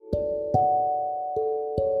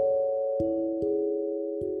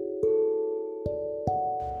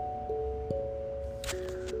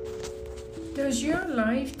Does your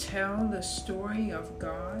life tell the story of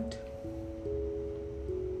God?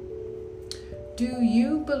 Do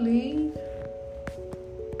you believe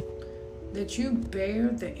that you bear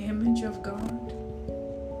the image of God?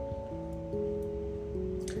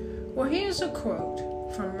 Well, here's a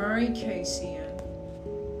quote from Mary Kassian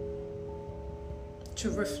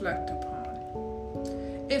to reflect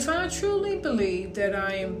upon. If I truly believe that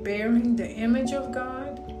I am bearing the image of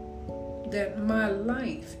God, that my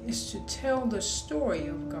life is to tell the story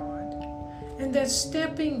of God, and that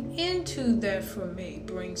stepping into that for me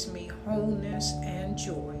brings me wholeness and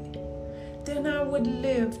joy, then I would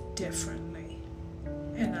live differently,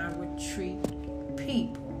 and I would treat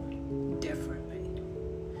people differently.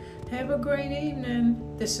 Have a great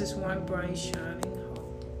evening. This is One Bright Shining